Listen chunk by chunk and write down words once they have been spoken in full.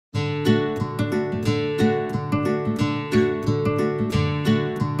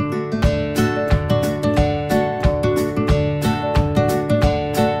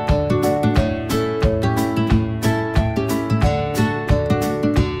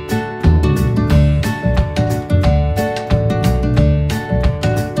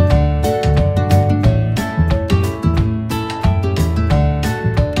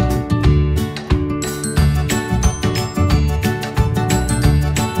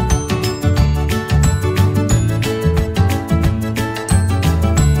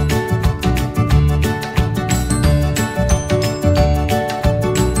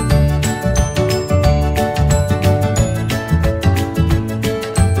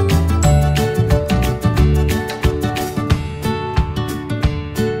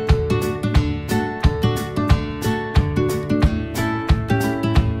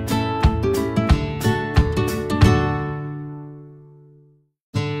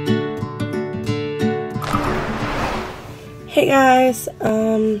Hey guys,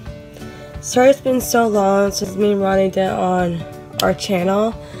 sorry it's been so long since me and Ronnie did on our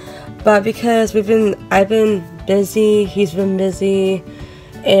channel, but because I've been busy, he's been busy,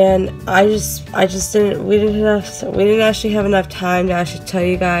 and we didn't actually have enough time to actually tell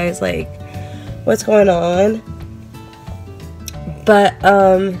you guys like what's going on. But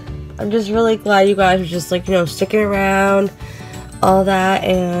I'm just really glad you guys are just like, you know, sticking around, all that,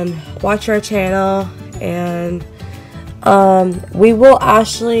 and watch our channel. And we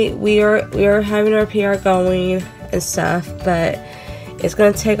are having our PR going and stuff, but it's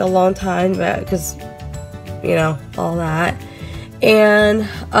gonna take a long time because, you know, all that. And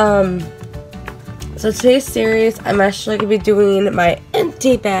so today's series, I'm actually gonna be doing my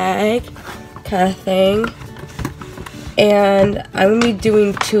empty bag kind of thing, and I'm gonna be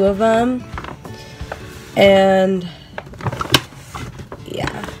doing 2 of them. And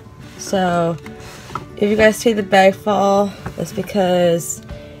yeah, so if you guys see the bag fall, it's because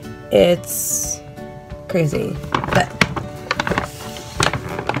it's crazy. But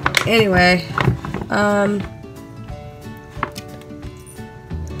anyway,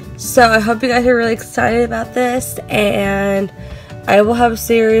 so I hope you guys are really excited about this, and I will have a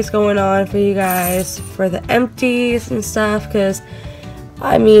series going on for you guys for the empties and stuff, because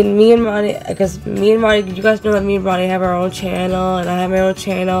I mean, me and Ronnie, you guys know that me and Ronnie have our own channel, and I have my own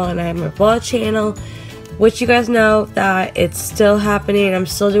channel, and I have my vlog channel, which you guys know that it's still happening. I'm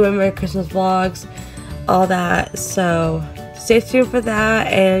still doing my Christmas vlogs, all that, so stay tuned for that.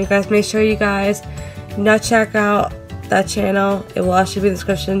 And you guys, make sure you guys now check out that channel. It will actually be in the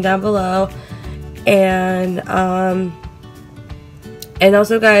description down below. And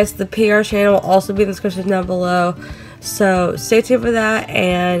also guys, the PR channel will also be in the description down below, so stay tuned for that.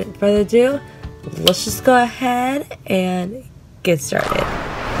 And without further ado, let's just go ahead and get started.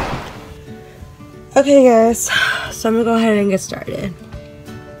 Okay guys, so I'm gonna go ahead and get started.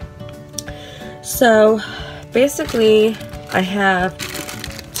 So basically, I have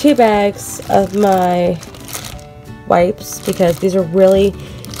 2 bags of my wipes, because these are really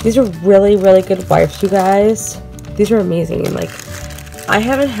good wipes, you guys. These are amazing. Like, I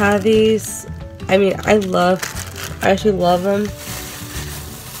haven't had these. I mean, I actually love them.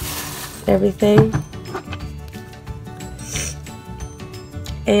 Everything.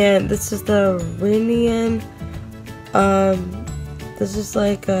 And this is the Rinian. This is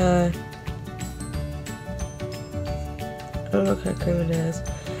like a, I don't know what kind of cream it is,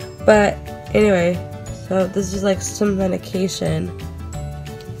 but anyway, so this is like some medication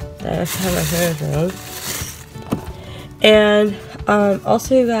that I have my hair through. And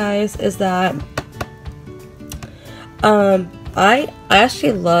also, you guys, is that I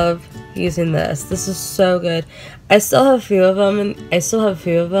actually love using this. This is so good. I still have a few of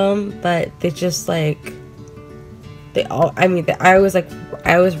them, but they just like, I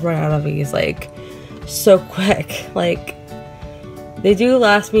always run out of these like so quick. Like, they do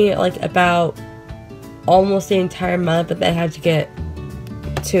last me like about almost the entire month, but I had to get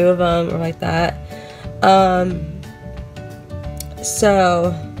 2 of them or like that.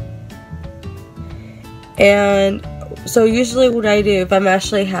 So usually what I do if I'm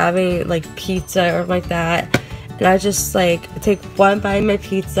actually having like pizza or like that, and I just like take 1 bite of my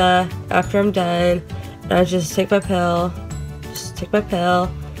pizza after I'm done, and I just take my pill,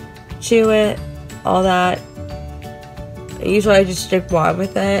 chew it, all that. Usually I just drink water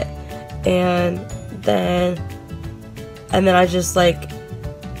with it, and then I just like,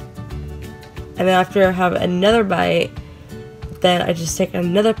 and then after I have another bite, then I just take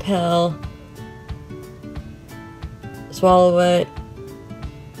another pill, swallow it,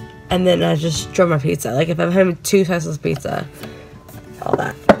 and then I just draw my pizza. Like if I'm having 2 slices of pizza, all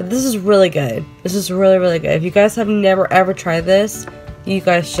that. But this is really good. This is really good. If you guys have never ever tried this, you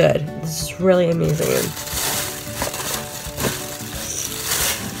guys should. This is really amazing.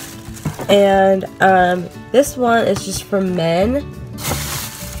 And this one is just for men.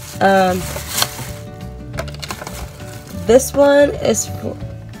 This one is for,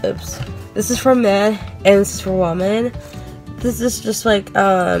 this is for men, and this is for women. This is just like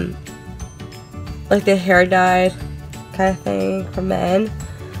the hair dye kind of thing for men.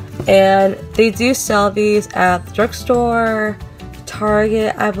 And they do sell these at the drugstore,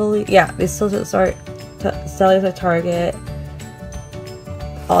 Target, I believe. Yeah, they still sell these at Target.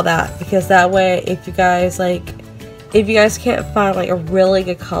 All that, because that way, if you guys can't find like a really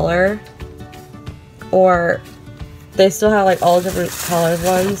good color, or they still have like all different colored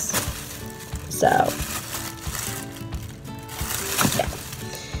ones. So yeah.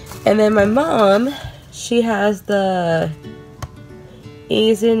 And then my mom, she has the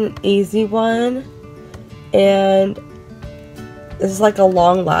Easy one, and this is like a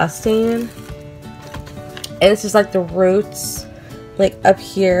long lasting, and this is like the roots like up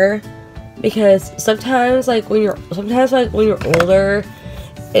here, because sometimes when you're older,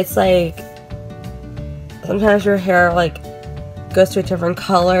 it's like sometimes your hair like goes to a different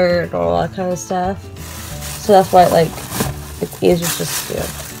color and all that kind of stuff. So that's why like it's easier just to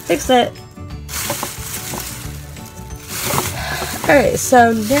fix it. Alright,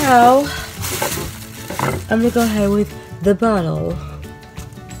 so now I'm gonna go ahead with the bottle.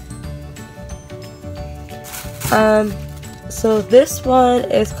 So this one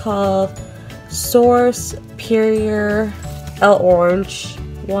is called Source Pure El Orange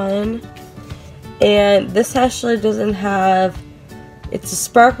one, and this actually doesn't have. It's a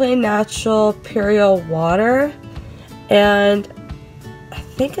sparkling natural pure water, and I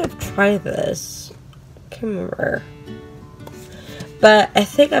think I've tried this. I can't remember. But I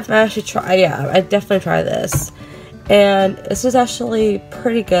think I've actually tried, yeah, I definitely tried this. And this is actually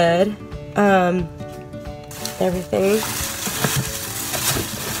pretty good. Everything.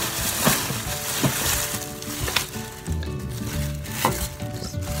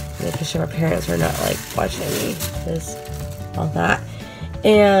 Just making sure my parents are not like watching me, because all that.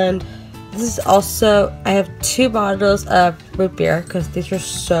 And this is also, I have 2 bottles of root beer, because these are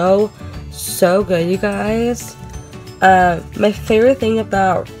so good, you guys. My favorite thing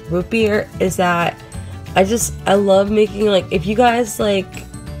about root beer is that I love making, like, if you guys like,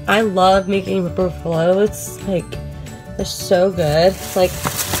 I love making root beer floats. Like, they're so good. Like,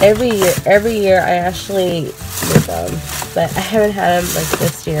 every year I actually make them, but I haven't had them like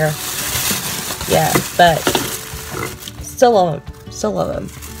this year. Yeah, but still love them.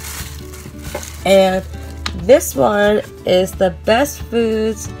 And this one is the Best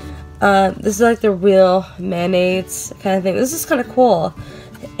Foods. This is like the real mayonnaise kind of thing. This is kind of cool.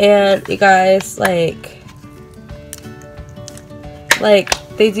 And you guys, like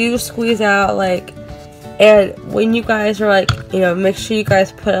they do squeeze out, like, and when you guys are like, you know, make sure you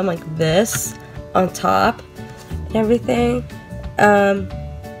guys put them like this on top and everything. I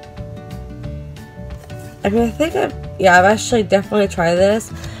mean, I think I've actually definitely tried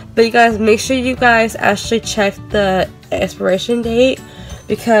this, but you guys, make sure you guys actually check the expiration date,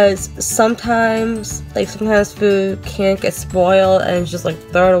 because sometimes food can get spoiled and just like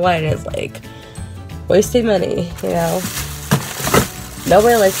throw it away, and it's like wasting money, you know.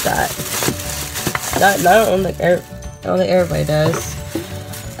 Nobody likes that. I don't think everybody does.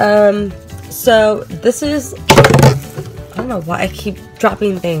 So this is, I don't know why I keep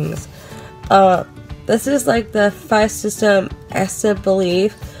dropping things. This is like the 5-system acid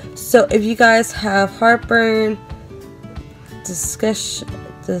relief. So if you guys have heartburn, discussion,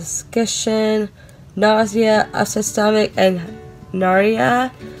 nausea, upset stomach, and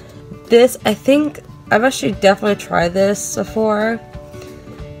nausea, this, I think I've actually definitely tried this before,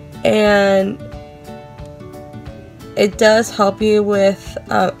 and it does help you with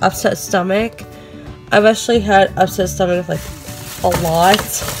upset stomach. I've actually had upset stomach like a lot,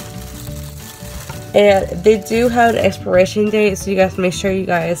 and they do have an expiration date, so you guys make sure you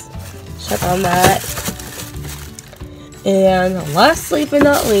guys check on that. And lastly but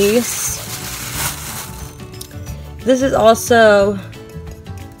not least, this is also,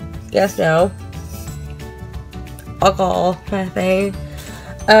 guess no, alcohol kind of thing.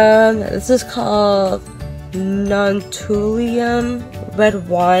 This is called Nontulium red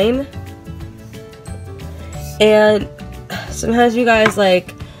wine, and sometimes you guys,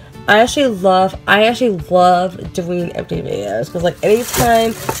 like, I actually love doing empty videos, because like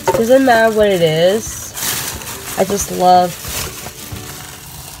anytime, doesn't matter what it is, I just love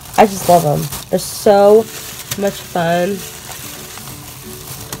them. They're so much fun.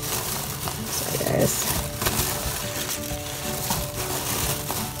 Sorry guys.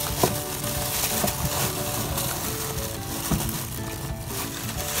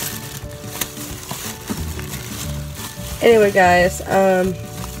 Anyway guys,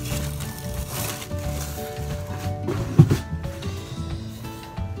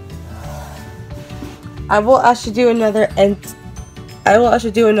 I will actually do another empty.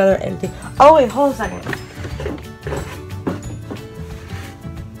 Oh wait, hold a second.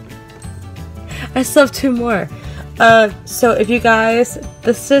 I still have 2 more. So if you guys,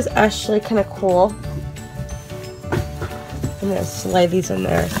 this is actually kind of cool. I'm gonna slide these in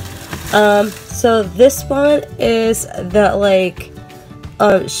there. So this one is the like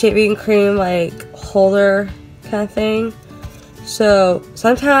shaving cream like holder kind of thing. So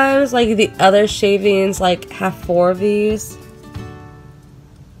sometimes like the other shavings like have 4 of these.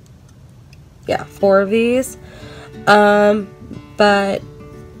 Yeah, 4 of these. But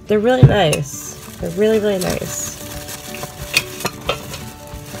they're really nice. They're really nice.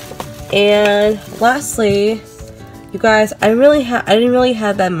 And lastly, you guys, I didn't really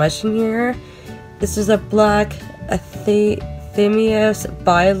have that much in here. This is a black Athemios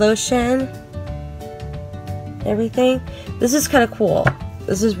body lotion. Everything. This is kind of cool.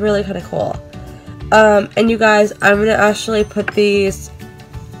 This is really kind of cool. And you guys, I'm gonna actually put these.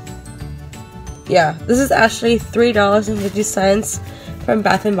 Yeah, this is actually $3.50 from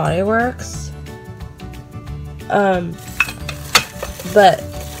Bath and Body Works. But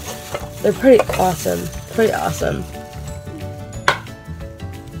they're pretty awesome. Pretty awesome.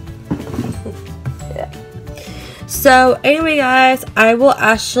 Yeah. So anyway, guys, I will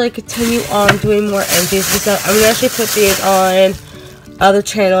actually continue on doing more empties and stuff. I'm gonna actually put these on other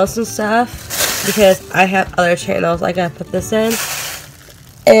channels and stuff because I have other channels I gotta put this in.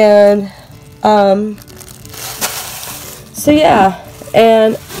 And so yeah,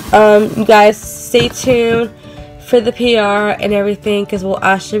 and you guys stay tuned for the PR and everything because we'll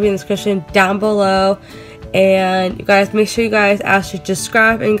actually be in the description down below. And you guys, make sure you guys actually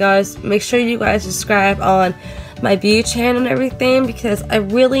subscribe, and guys, make sure you guys subscribe on my beauty channel and everything because I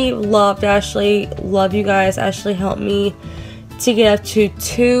really love you guys actually help me to get up to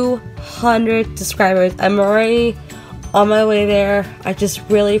 200 subscribers. I'm already on my way there. I just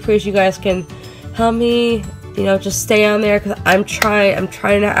really appreciate you guys can help me, you know, just stay on there because I'm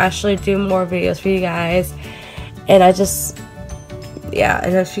trying to actually do more videos for you guys. And I just, yeah,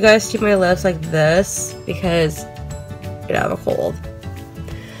 and if you guys see my lips like this because, you know, I have a cold.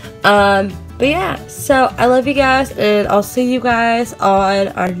 But yeah, so I love you guys, and I'll see you guys on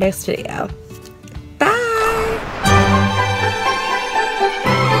our next video.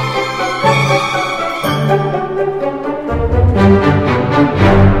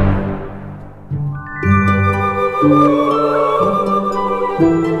 Bye!